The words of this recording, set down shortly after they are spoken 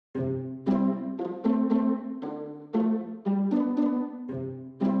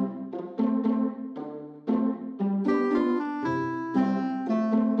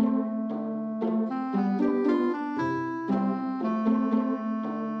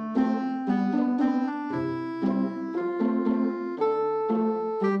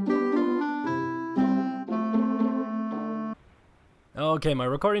Okay, my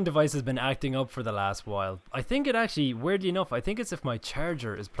recording device has been acting up for the last while. I think it actually, weirdly enough, I think it's if my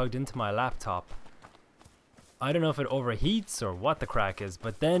charger is plugged into my laptop. I don't know if it overheats or what the crack is,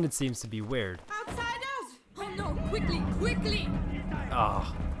 but then it seems to be weird. Outsiders! Oh no, quickly, quickly!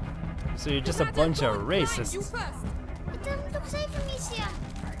 Oh. So you're just a bunch of racists. You first. It doesn't look safe, Amicia.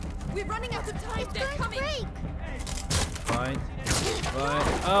 We're running out of time. It's They're going coming. to break. Fine. Fine.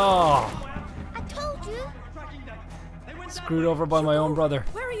 Oh! I told you. Screwed over by my own brother.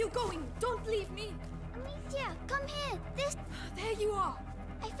 Where are you going? Don't leave me. Amicia, come here. This. There you are.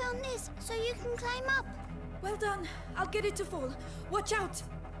 I found this, so you can climb up. Well done. I'll get it to fall. Watch out.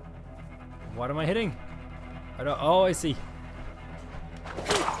 What am I hitting? I don't. Oh, I see.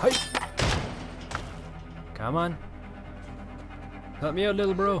 Hey. Come on. Help me out,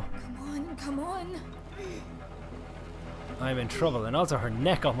 little bro. Come on, come on. I'm in trouble, and also her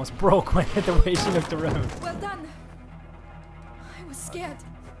neck almost broke when the way she looked around. Well done. I was scared.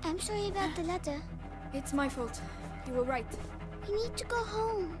 I'm sorry about the letter. It's my fault. You were right. We need to go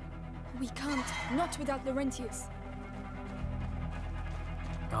home. We can't. Not without Laurentius.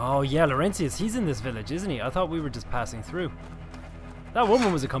 Oh yeah, Laurentius, he's in this village, isn't he? I thought we were just passing through. That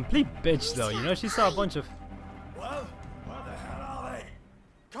woman was a complete bitch, though. You know, she saw a bunch of... Well, where the hell are they?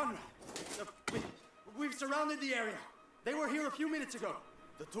 Conrad, we've surrounded the area. They were here a few minutes ago.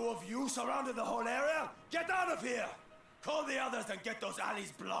 The two of you surrounded the whole area? Get out of here! Call the others and get those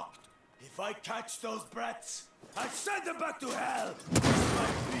alleys blocked. If I catch those brats, I send them back to hell!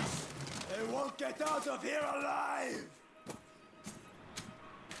 Like this, they won't get out of here alive!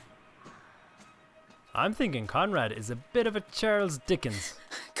 I'm thinking Conrad is a bit of a Charles Dickens.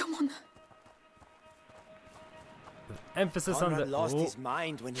 Come on. With emphasis Conrad on the... lost his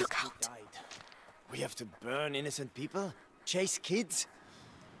mind when his kid died. We have to burn innocent people? Chase kids?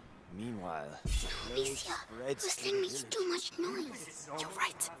 Meanwhile, Amicia, whistling makes too much noise. You're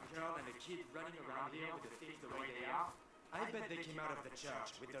right. I bet they came out of the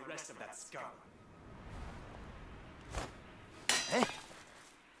church with the rest of that scum. Eh?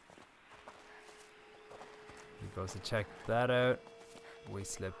 He goes to check that out. We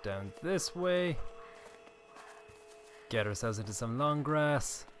slip down this way. Get ourselves into some long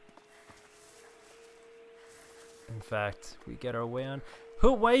grass. In fact, we get our way on.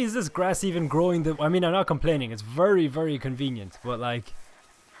 Why is this grass even growing? I mean, I'm not complaining. It's very, very convenient. But like,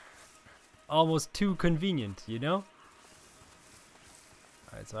 almost too convenient, you know?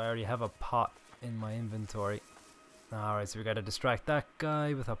 Alright, so I already have a pot in my inventory. Alright, so we gotta distract that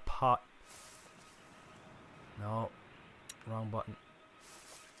guy with a pot. No, wrong button.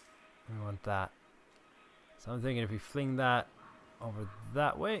 We want that. So I'm thinking if we fling that over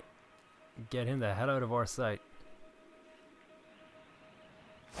that way, get him the hell out of our sight.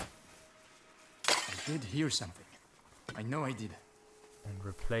 I did hear something. I know I did. And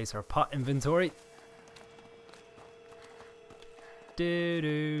replace our pot inventory. Do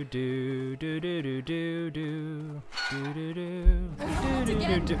do do do do do do do do do do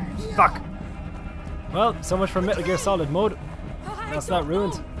do do. Fuck. Well, so much for Metal Gear Solid mode. That's that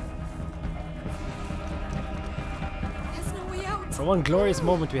ruined. There's no way out. For one glorious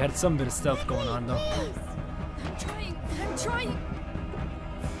moment, we had some bit of stealth going on, though. I'm trying. I'm trying.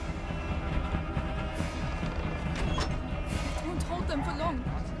 Don't hold them for long.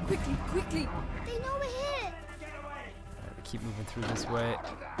 Quickly, quickly. They know we're here. We keep moving through this way.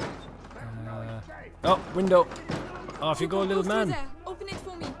 Oh, window. Off you go, little man. There. Open it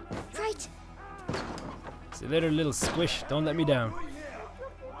for me. Right. See you later, little squish. Don't let me down.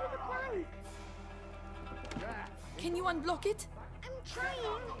 Can you unblock it? I'm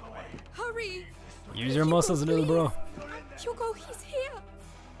trying. Hurry. Use your muscles, little bro. Hugo, he's here.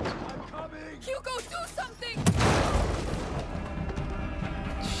 Hugo, do something.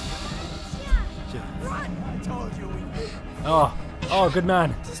 Run. I told you we... Oh, good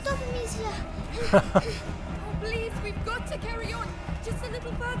man. To stop Amicia. Oh, please, we've got to carry on. Just a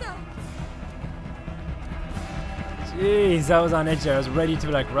little further. Jeez, that was on edge there. I was ready to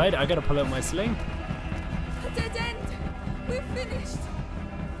be like, right, I gotta pull out my sling. A dead end. We're finished.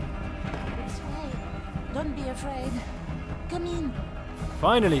 It's fine. Don't be afraid. Come in.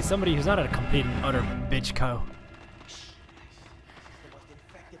 Finally, somebody who's not a complete and utter bitch cow. The most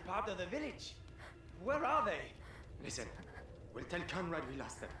infected part of the village. Where are they? Listen, we'll tell Conrad we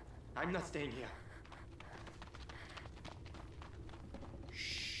lost them. I'm not staying here.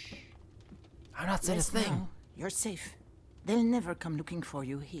 I'm not saying a thing. No, you're safe. They'll never come looking for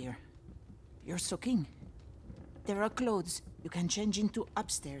you here. You're soaking. There are clothes you can change into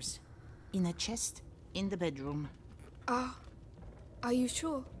upstairs. In a chest in the bedroom. Are you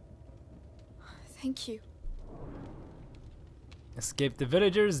sure? Thank you. Escape the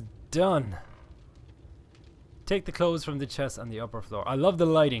villagers. Done. Take the clothes from the chest on the upper floor. I love the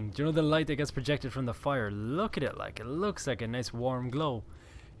lighting. Do you know the light that gets projected from the fire? Look at it, like it looks like a nice warm glow.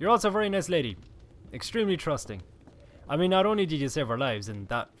 You're also a very nice lady. Extremely trusting. I mean, not only did you save our lives, and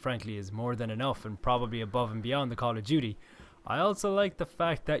that frankly is more than enough and probably above and beyond the Call of Duty, I also like the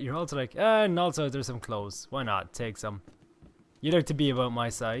fact that you're also like, and also there's some clothes. Why not? Take some. You look to be about my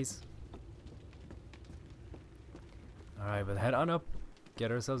size. Alright, we'll head on up.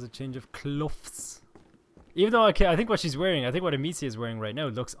 Get ourselves a change of clothes. Even though I think what she's wearing, I think what Amicia is wearing right now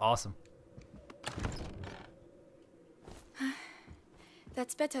looks awesome.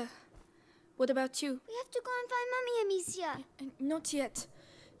 That's better. What about you? We have to go and find Mummy, Amicia. Not yet.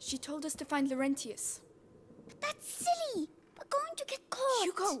 She told us to find Laurentius. But that's silly. We're going to get caught.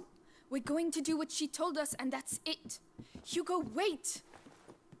 Hugo, we're going to do what she told us and that's it. Hugo, wait.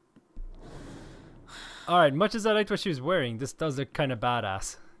 Alright, much as I liked what she was wearing, this does look kind of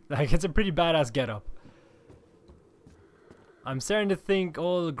badass. Like, it's a pretty badass getup. I'm starting to think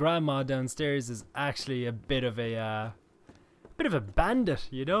old grandma downstairs is actually a bit of a bandit,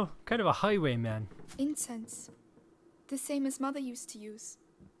 you know? Kind of a highwayman. Incense. The same as Mother used to use.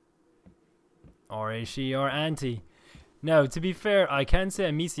 Or is she your auntie? Now, to be fair, I can say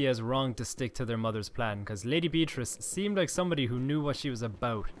Amicia is wrong to stick to their mother's plan, because Lady Beatrice seemed like somebody who knew what she was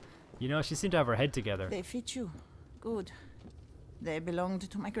about. You know, she seemed to have her head together. They fit you. Good. They belonged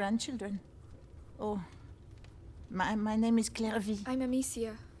to my grandchildren. Oh, my name is Clairvy. I'm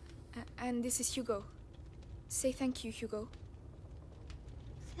Amicia. And this is Hugo. Say thank you, Hugo.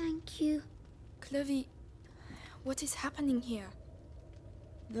 Thank you. Clovey, what is happening here?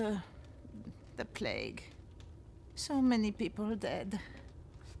 The plague. So many people dead.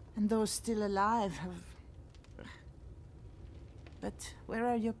 And those still alive have... But where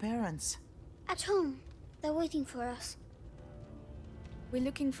are your parents? At home. They're waiting for us. We're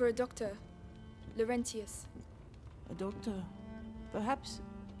looking for a doctor. Laurentius. A doctor? Perhaps...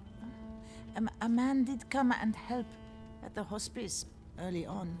 A man did come and help at the hospice early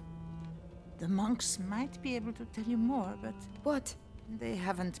on. The monks might be able to tell you more, but... What? They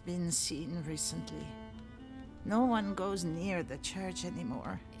haven't been seen recently. No one goes near the church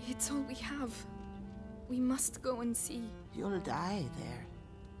anymore. It's all we have. We must go and see. You'll die there.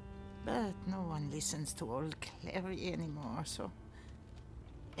 But no one listens to old Clary anymore, so...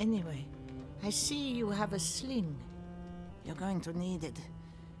 Anyway, I see you have a sling. You're going to need it.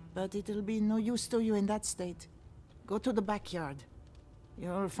 But it'll be no use to you in that state. Go to the backyard.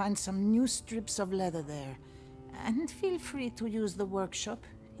 You'll find some new strips of leather there. And feel free to use the workshop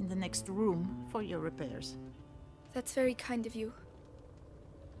in the next room for your repairs. That's very kind of you.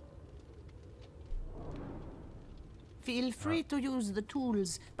 Feel free to use the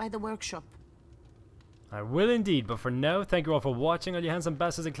tools by the workshop. I will indeed, but for now, thank you all for watching, all you handsome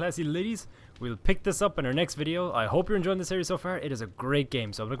bastards and classy ladies. We'll pick this up in our next video. I hope you're enjoying the series so far. It is a great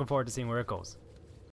game, so I'm looking forward to seeing where it goes.